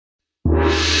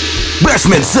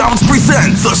Bashment Sounds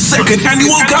presents the second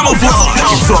annual Camouflage.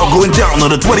 It's all going down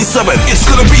on the 27th. It's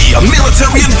gonna be a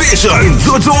military invasion in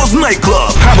JoJo's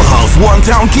nightclub, Hammer House, One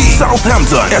Town Key,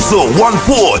 Southampton,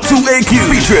 SO142AQ,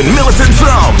 featuring Militant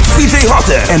Sounds, CJ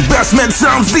Hotten, and Bashment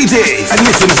Sounds DJs.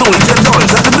 Admission is only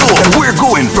 $10 at the door, and we're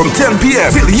going from 10 p.m.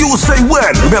 till you say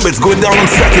when. Remember, it's going down on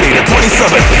Saturday the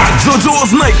 27th at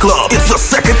JoJo's nightclub. It's the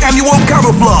second annual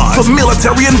Camouflage for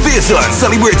military invasion,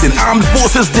 celebrating Armed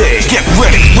Forces Day. Get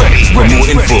ready. For more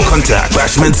info, contact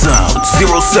Bashment Sounds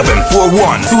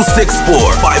 0741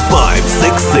 264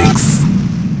 5566.